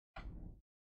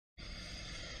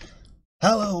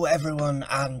Hello everyone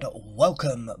and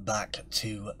welcome back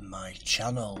to my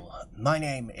channel. My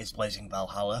name is Blazing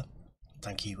Valhalla.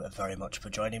 Thank you very much for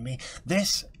joining me.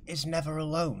 This is Never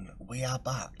Alone. We are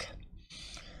back.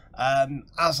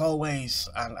 As always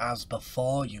and as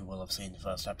before, you will have seen the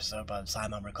first episode by the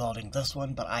time I'm recording this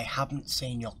one, but I haven't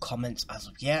seen your comments as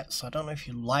of yet, so I don't know if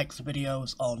you like the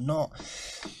videos or not.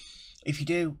 If you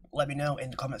do, let me know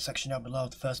in the comment section down below,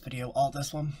 the first video or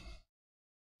this one.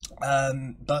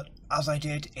 But as I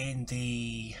did in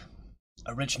the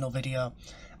original video,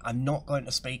 I'm not going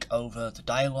to speak over the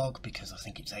dialogue because I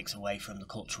think it takes away from the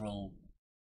cultural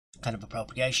kind of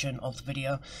appropriation of the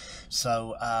video.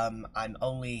 So I'm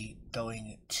only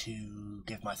going to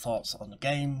give my thoughts on the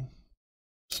game,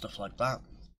 stuff like that.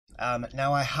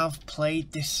 Now I have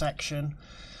played this section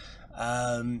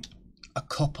a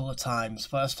couple of times.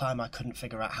 First time I couldn't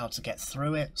figure out how to get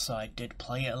through it, so I did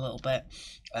play it a little bit.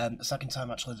 The second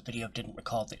time actually the video didn't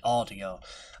record the audio.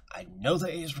 I know that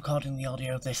it is recording the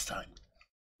audio this time,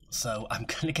 so I'm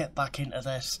gonna get back into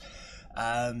this.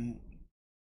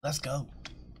 Let's go.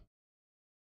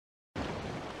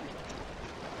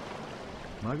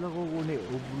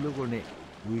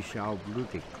 We shall blue.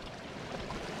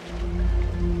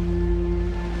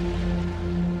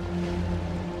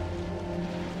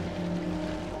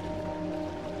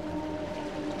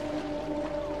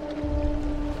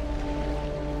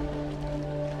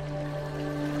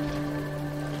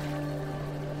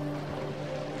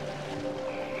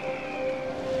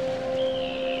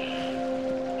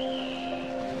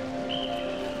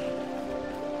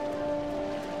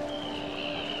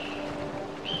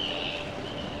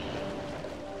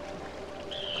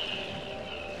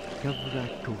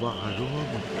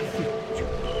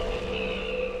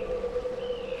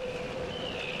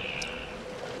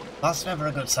 That's never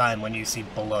a good sign when you see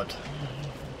blood.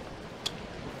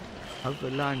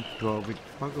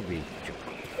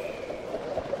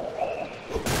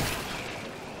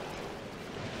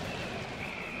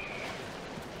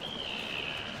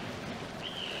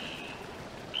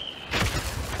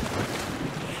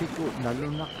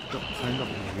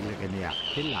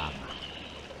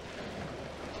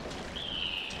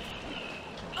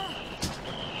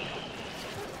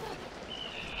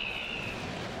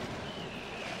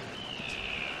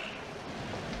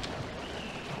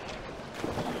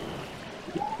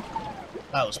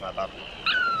 That was my bad.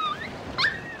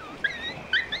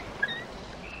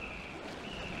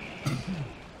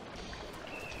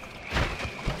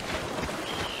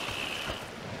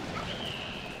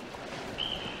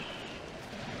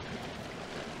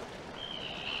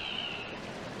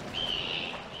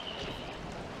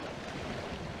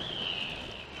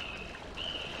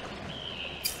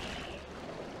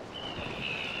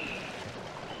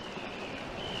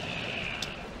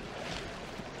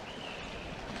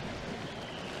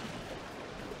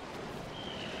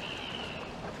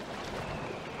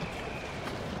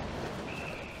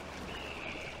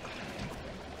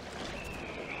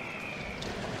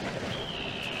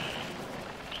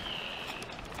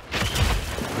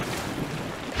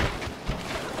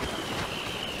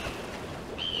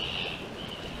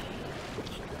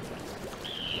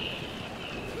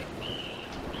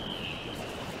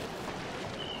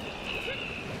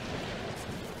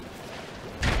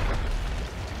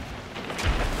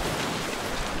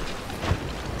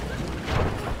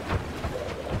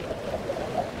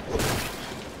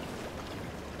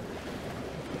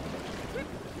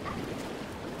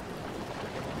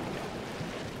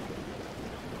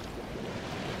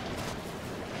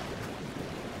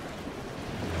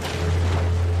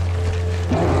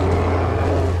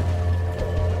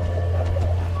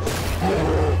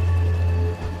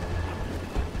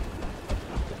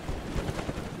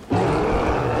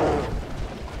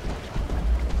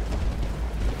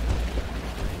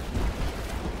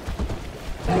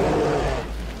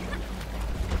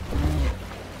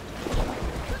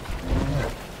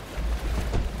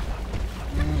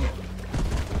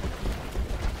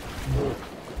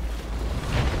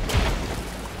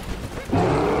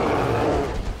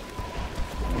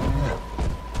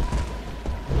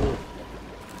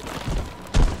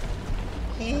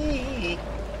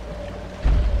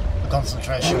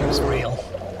 Concentration is real.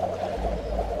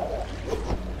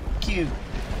 Cute.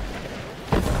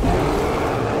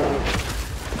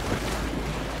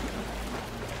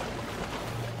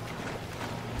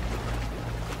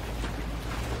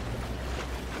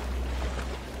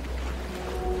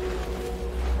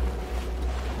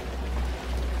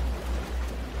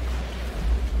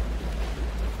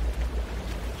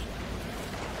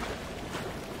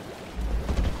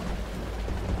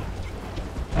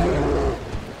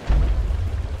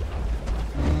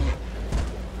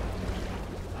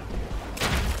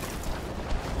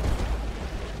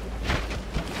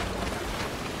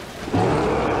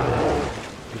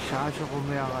 kaso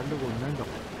kumayakalugon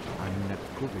nanok, anak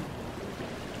kubit.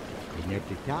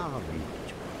 Kinetitakavid.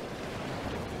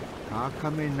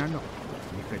 Kakame nanok,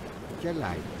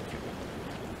 nikatjalay.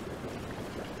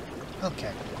 Okay.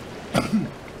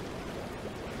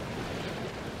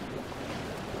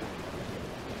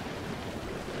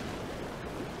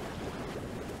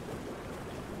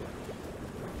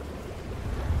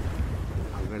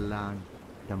 Agalan,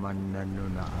 naman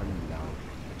na alaw.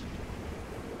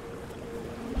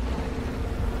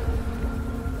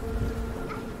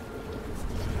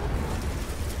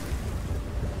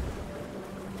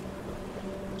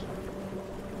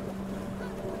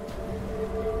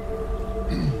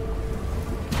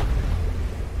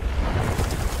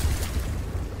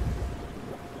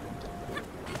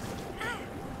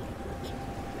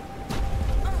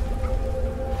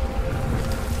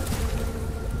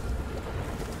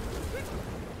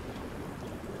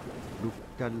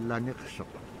 Lanik sok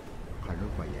kanu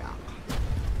bayak.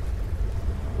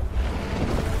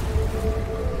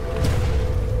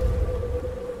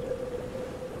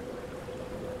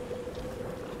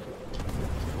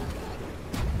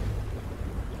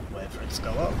 Wait for it to go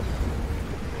up.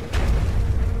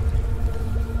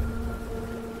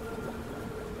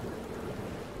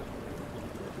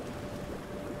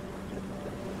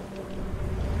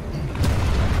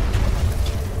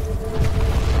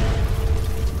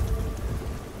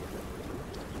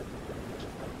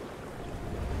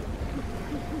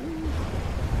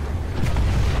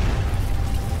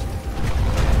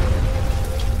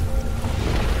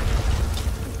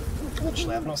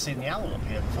 Actually, I've not seen the owl up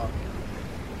here before.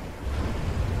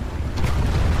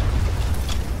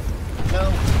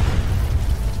 No.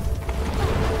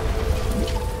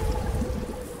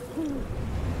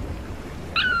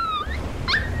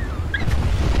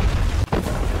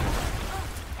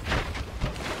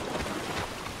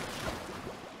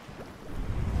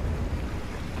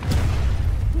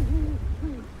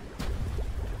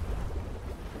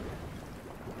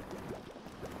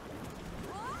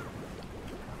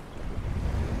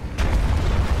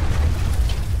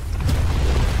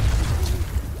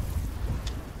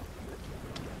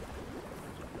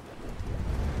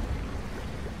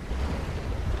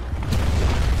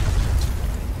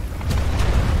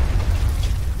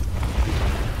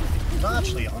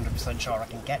 Actually 100% sure I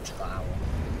can get to that owl.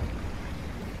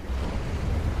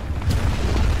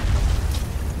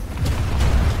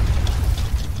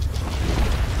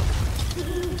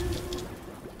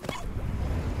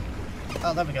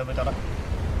 Oh, there we go, we got it.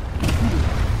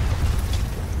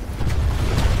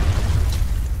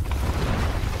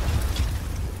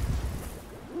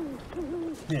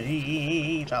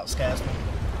 That scares me.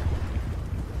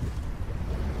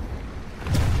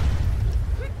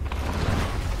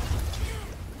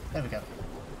 There we go.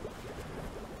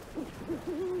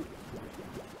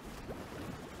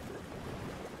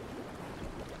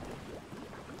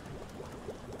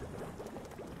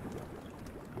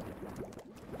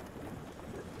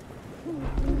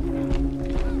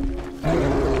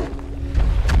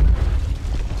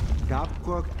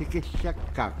 Dapko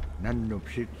tikisakak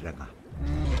nanupsit langa.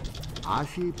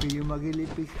 Asi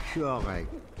piyumagilipik syokay.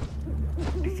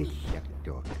 Tikisak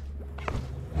to.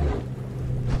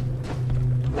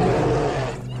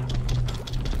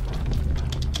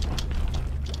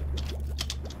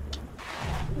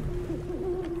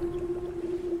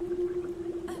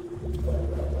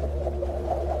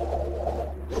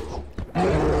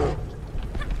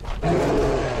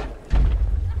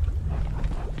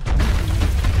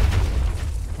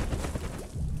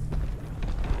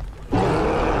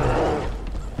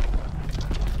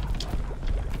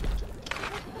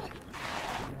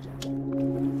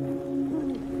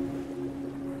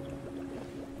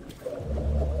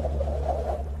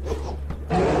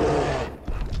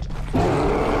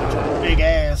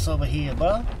 Over here,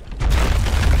 bro.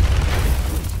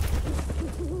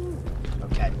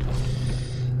 Okay.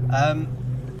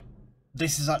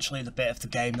 This is actually the bit of the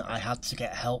game that I had to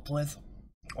get help with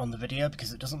on the video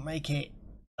because it doesn't make it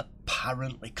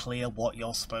apparently clear what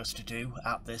you're supposed to do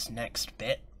at this next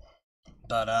bit.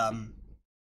 But I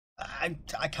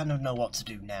kind of know what to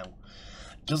do now.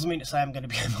 Doesn't mean to say I'm going to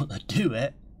be able to do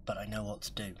it, but I know what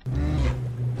to do.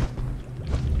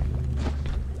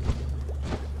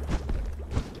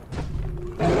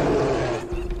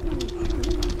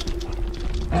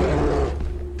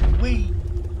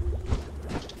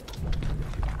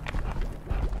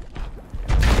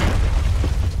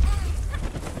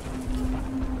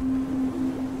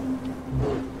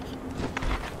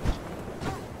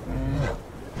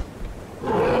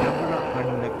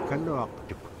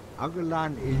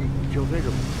 Agalan ining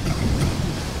jogerum.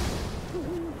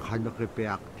 Kano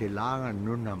kipiak tilangan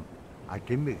nunam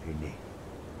아침이기니.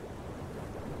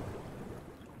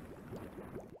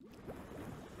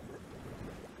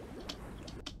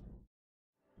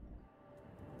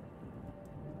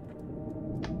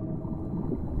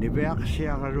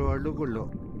 Niveaksiagalualugulo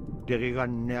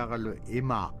diriganniagalu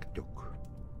imaaktuk.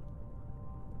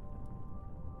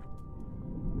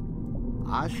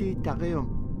 Aasi taqium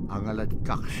angalat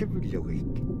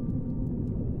kaksivillugik.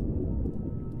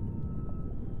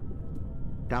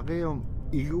 Taqium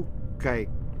igukkai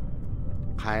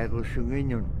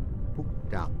qairusunginun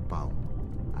puktaaqpaum.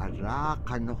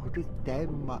 Araaqanuqrik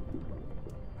taimma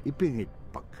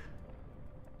ipingitpak.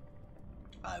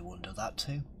 I wonder that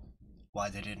too. Why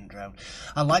they didn't drown.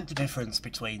 I like the difference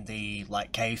between the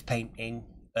like cave painting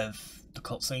of the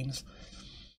cutscenes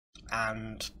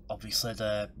and obviously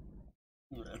the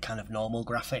kind of normal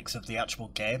graphics of the actual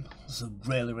game. It's a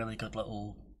really, really good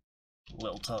little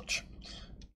touch.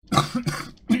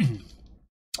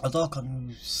 Although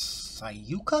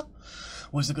Sayuka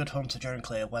was a good hunter during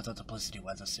clear weather, the blizzardy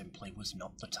weather simply was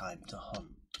not the time to hunt.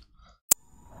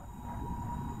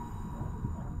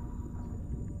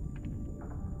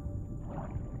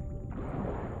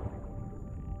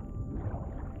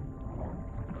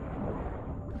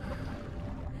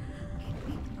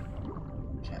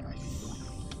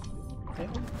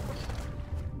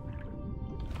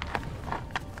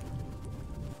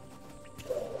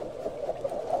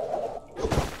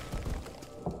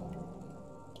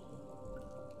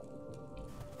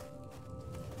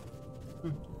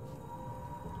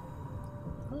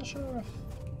 Not sure if...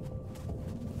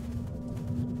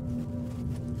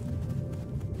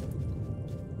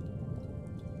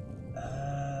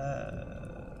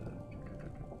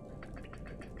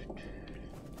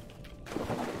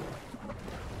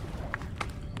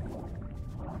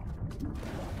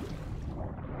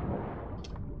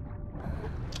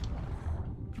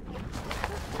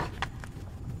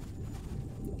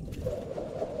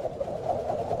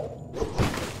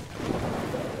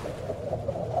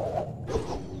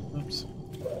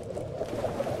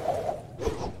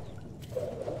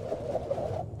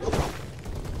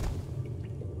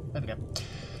 There we go.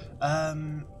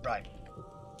 Right.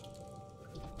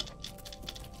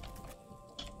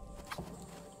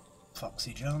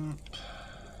 Foxy jump.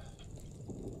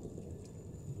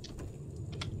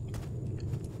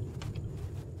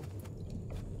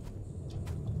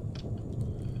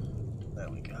 There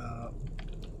we go.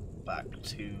 Back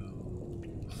to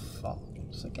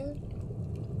Fox again.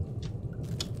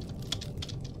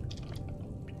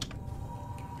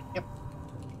 Yep.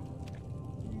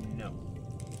 No.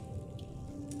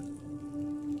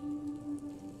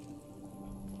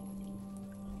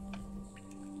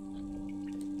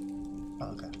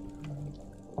 Okay.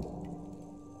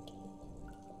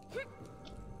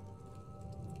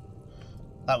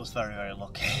 That was very, very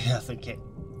lucky. I think it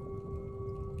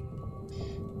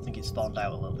spawned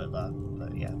out a little bit there,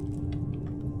 but yeah.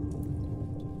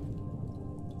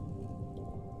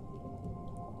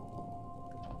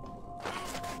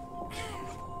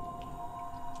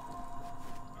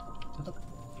 Did the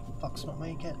fox not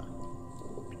make it?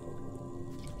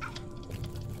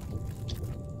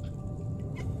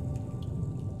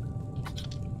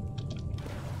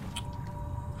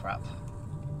 Crap.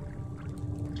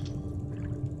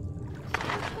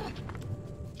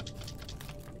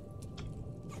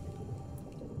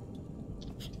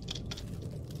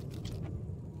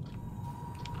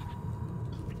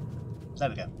 There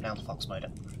we go, now the fox made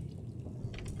it.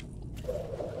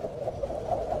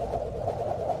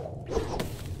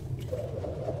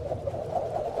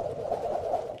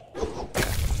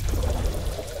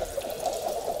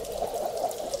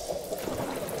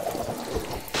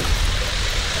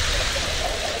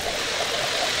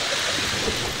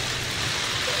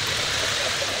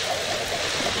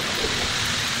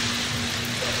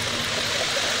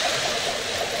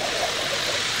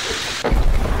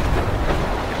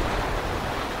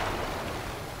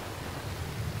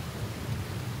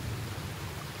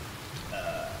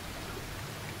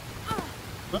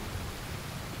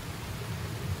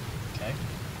 Okay,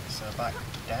 so back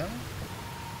down.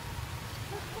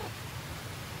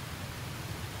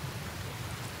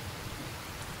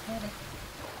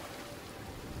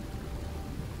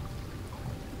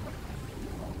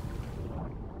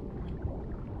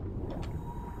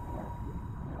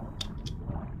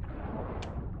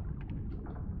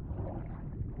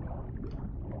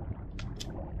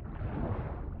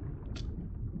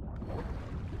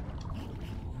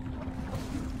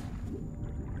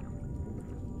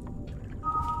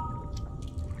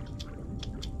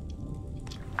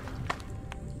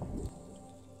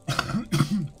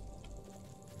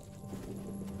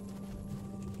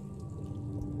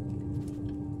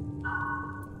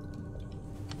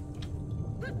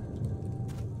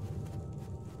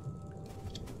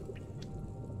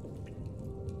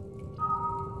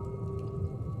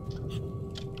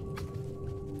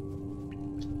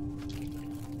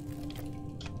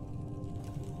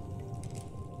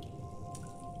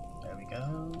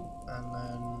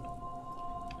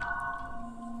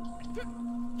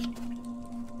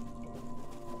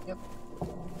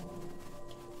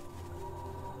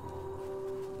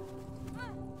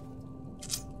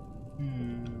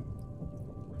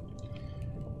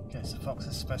 fox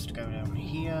is supposed to go down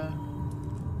here.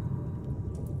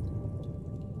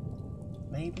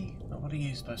 Maybe? But what are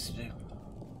you supposed to do?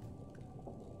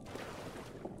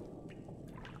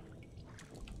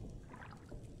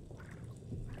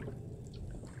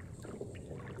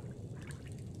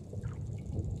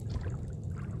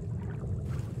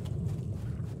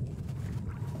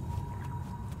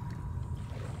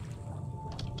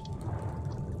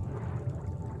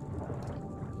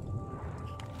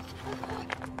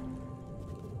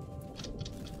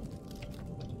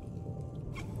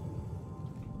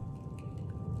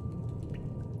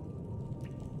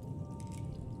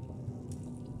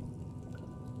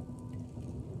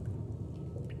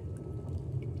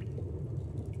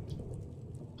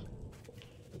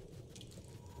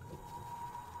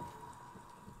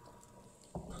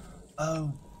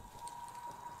 Oh.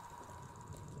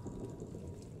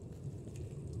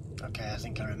 Okay, I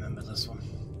think I remember this one.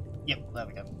 Yep, there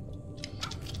we go.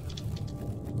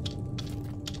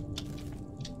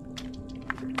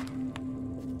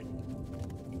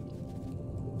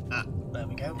 Ah, there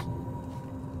we go.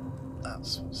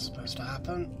 That's what's supposed to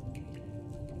happen.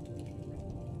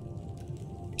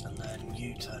 And then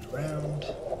you turn around.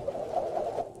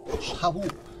 How?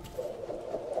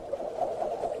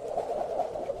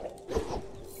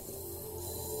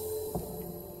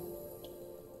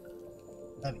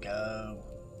 There we go.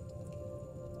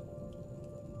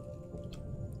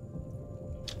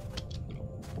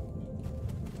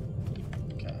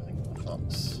 Okay, I think the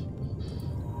fox.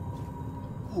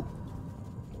 Ooh.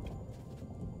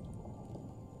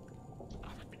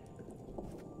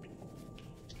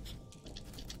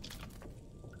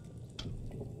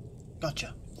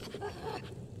 Gotcha.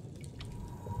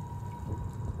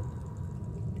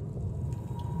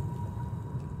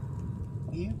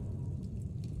 You?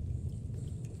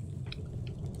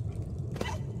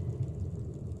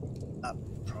 That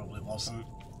probably wasn't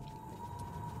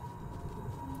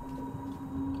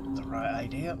the right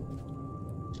idea.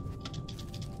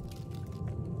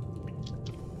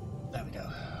 There we go.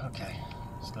 Okay,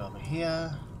 let's go over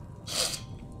here.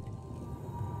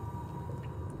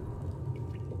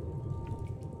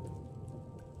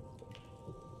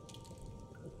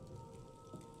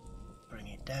 Bring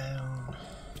it down.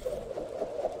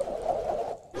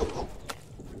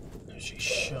 As she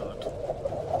should.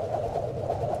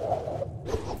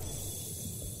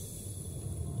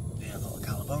 Be a little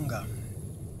calabunga.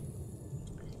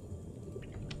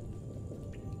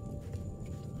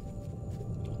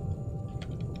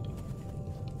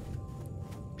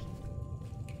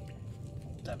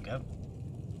 There we go.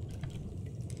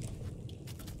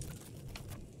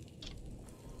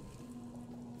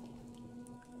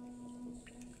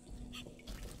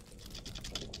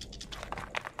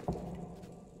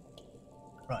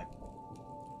 Right.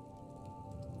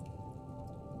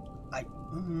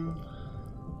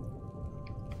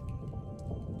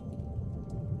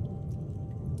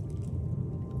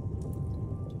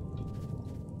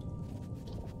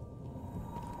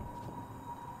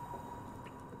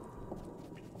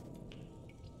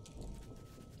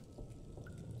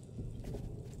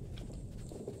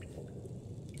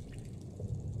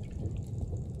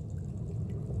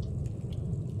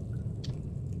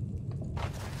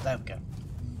 There we go.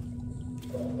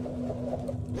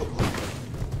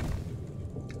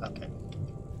 Okay.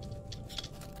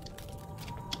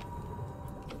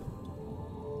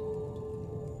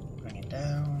 Bring it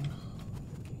down.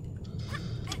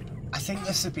 I think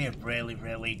this would be a really,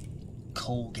 really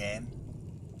cool game.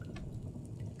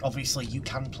 Obviously, you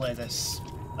can play this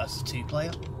as a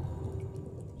two-player.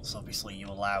 So obviously you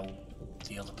allow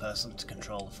the other person to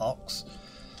control the fox,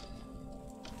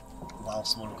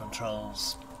 whilst one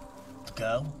controls the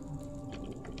girl.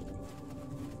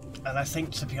 And I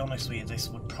think, to be honest with you, this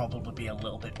would probably be a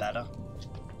little bit better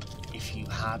if you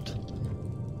had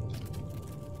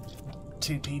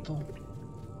two people.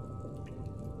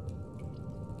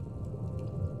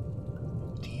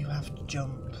 Do you have to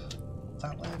jump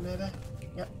that way, maybe?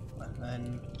 Yep. And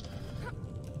then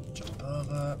jump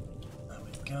over. There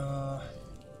we go.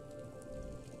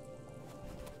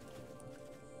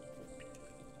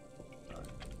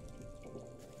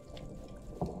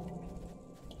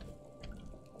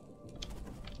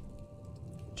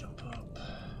 Jump up.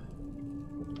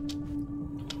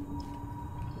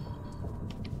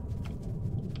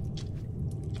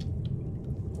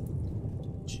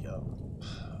 Jump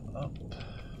up.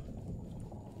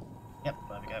 Yep,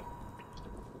 there we go.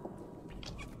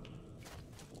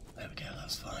 There we go,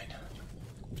 that's fine.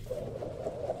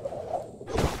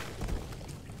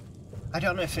 I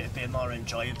don't know if it'd be a more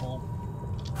enjoyable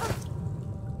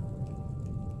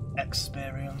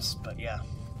experience, but yeah.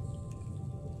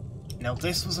 Now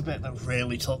this was a bit that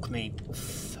really took me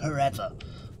forever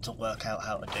to work out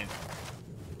how to do.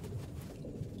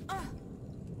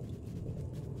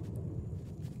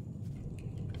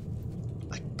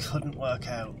 I couldn't work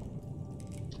out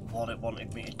what it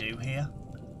wanted me to do here.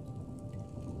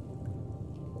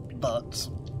 But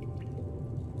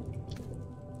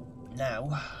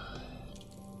now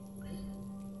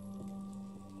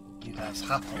you guys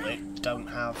happily don't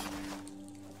have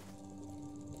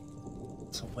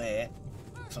to wait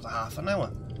for the half an hour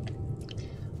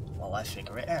while I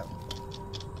figure it out.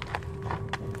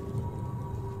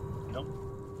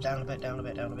 Nope. Down a bit, down a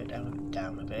bit, down a bit, down a bit,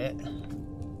 down a bit.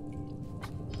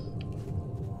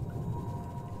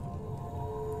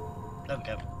 There we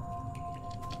go.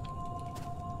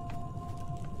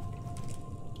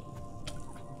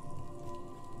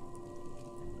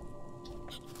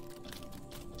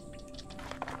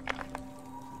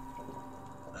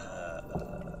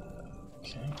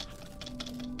 Okay.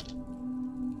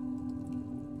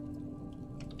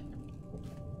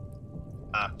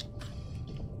 Ah.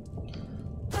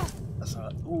 That's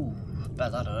not. Ooh,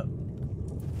 bet that hurt.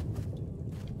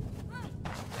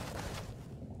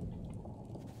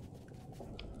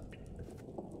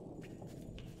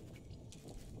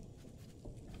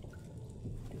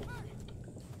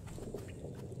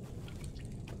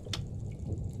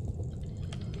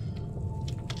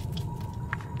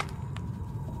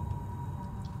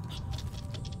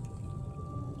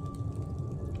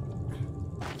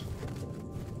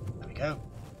 Go.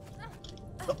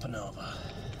 Up and over.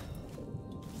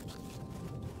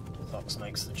 Fox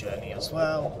makes the journey as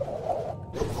well.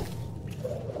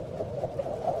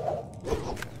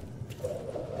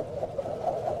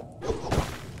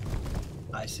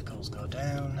 Icicles go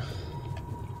down.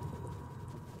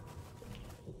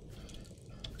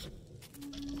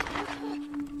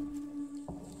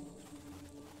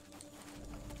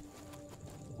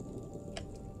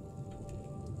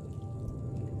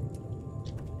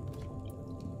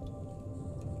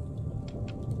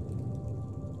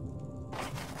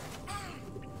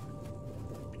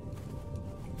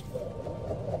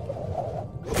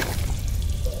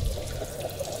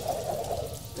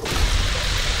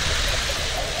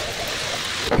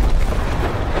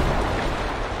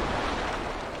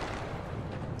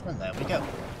 And there we go.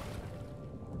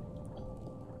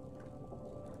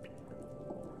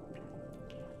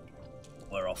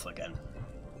 We're off again.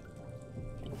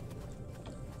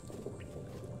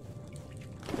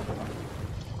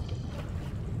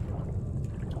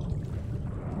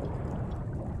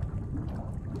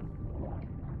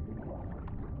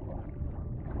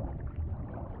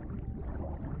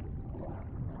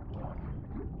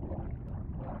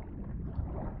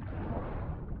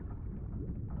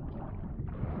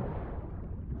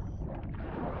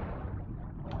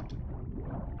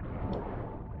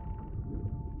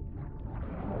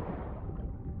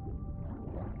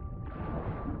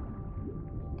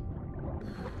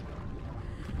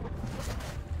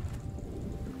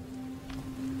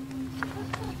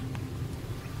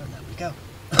 Go.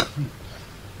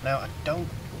 Now I don't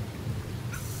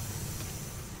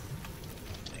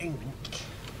think.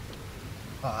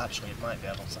 Oh, actually, it might be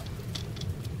able to.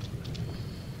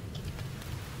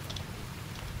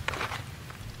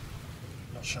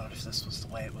 Not sure if this was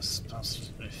the way it was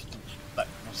supposed to. If that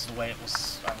was the way I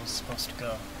was supposed to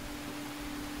go.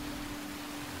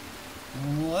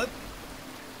 What?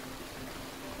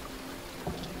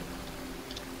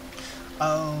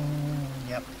 Oh,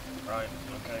 yep. Right.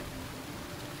 Okay.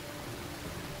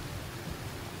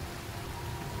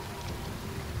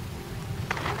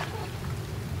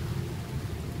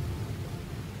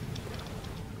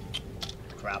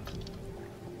 Crap.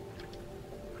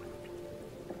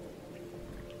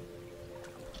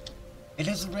 It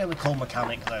is a really cool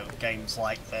mechanic though, games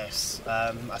like this.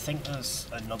 I think there's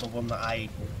another one that I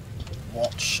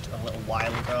watched a little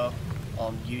while ago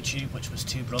on YouTube, which was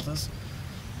Two Brothers,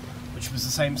 which was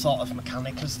the same sort of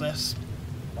mechanic as this.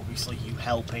 Obviously you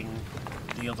helping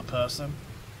the other person.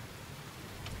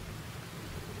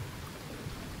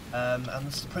 And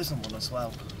there's the prison one as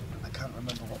well. I can't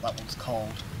remember what that one's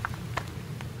called.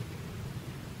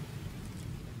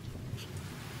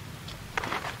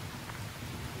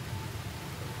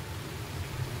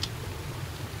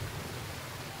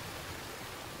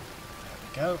 There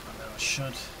we go, and now I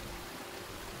should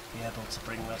be able to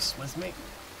bring this with me.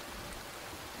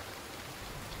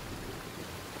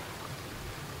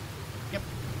 Yep.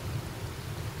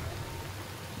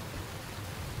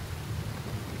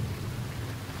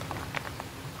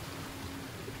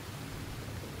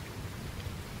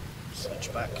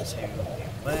 Switch back to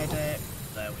Lady.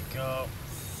 There we go.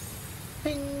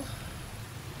 Ping!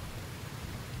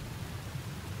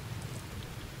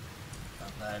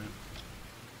 then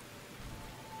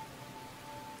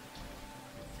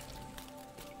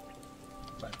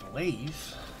I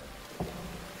believe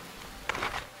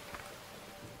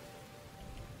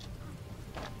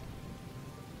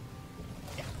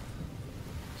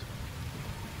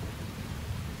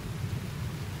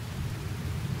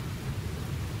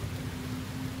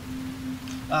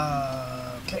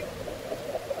okay.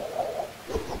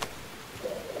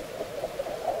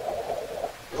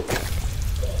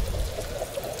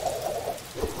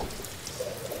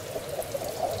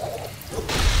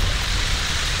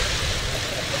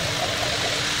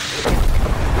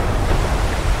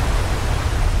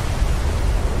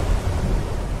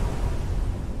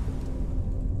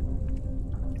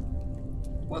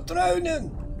 We're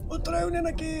drowning! We're drowning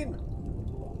again!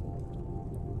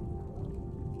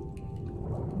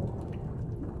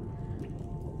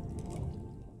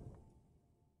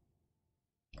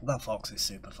 That fox is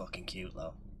super fucking cute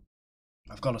though.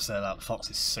 I've got to say that fox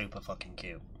is super fucking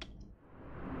cute.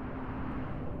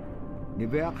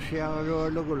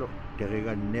 Nibeaksiarologulo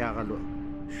teriganniaqalu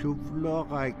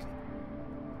suvlooqaik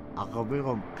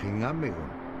aqavirum qingamigum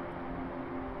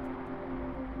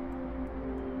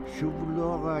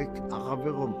suvlooqaik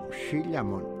aqavirum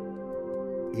sillamun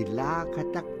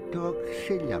ilaaqataktuak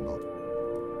sillamun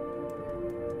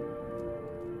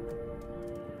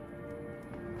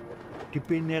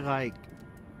tipineraik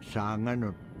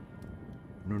saanganut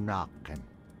nunaaqkan.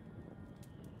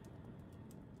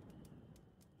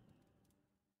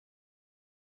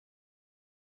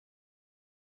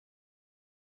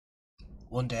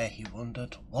 One day he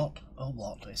wondered what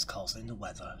is causing the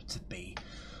weather to be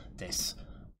this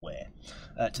way.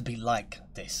 To be like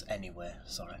this anyway,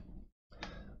 sorry.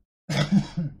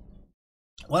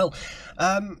 Well,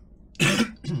 I'm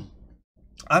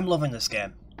loving this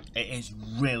game. It is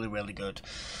really, really good.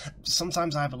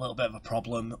 Sometimes I have a little bit of a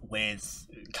problem with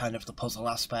kind of the puzzle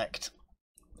aspect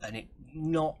and it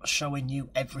not showing you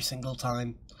every single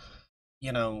time,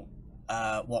 you know,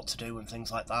 what to do and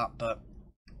things like that, but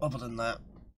other than that,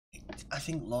 I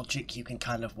think logic, you can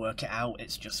kind of work it out.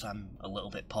 It's just I'm a little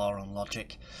bit poor on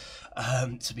logic,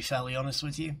 to be fairly honest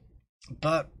with you.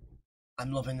 But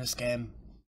I'm loving this game.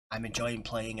 I'm enjoying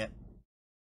playing it.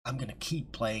 I'm going to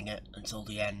keep playing it until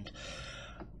the end.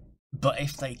 But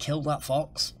if they kill that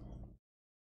fox,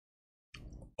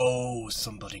 oh,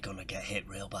 somebody gonna get hit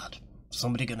real bad.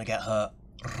 Somebody gonna get hurt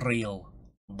real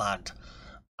bad.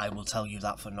 I will tell you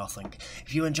that for nothing.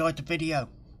 If you enjoyed the video,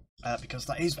 because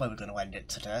that is where we're going to end it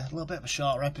today. A little bit of a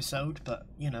shorter episode, but,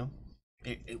 you know,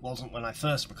 it wasn't when I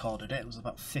first recorded it. It was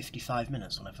about 55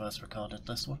 minutes when I first recorded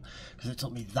this one, because it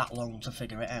took me that long to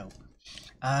figure it out.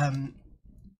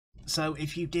 So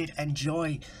if you did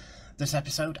enjoy this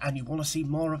episode and you want to see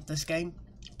more of this game,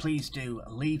 please do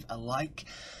leave a like.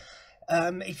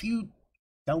 If you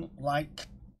don't like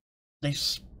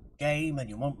this game and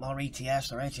you want more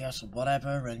ETS or ATS or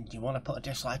whatever and you want to put a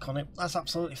dislike on it, that's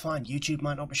absolutely fine. YouTube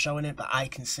might not be showing it, but I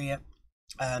can see it.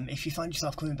 If you find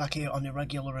yourself coming back here on your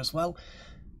regular as well,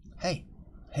 hey,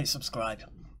 hit subscribe.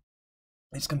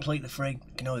 It's completely free.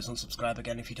 You can always unsubscribe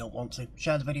again if you don't want to.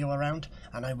 Share the video around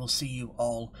and I will see you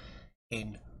all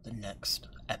in the next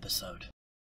episode.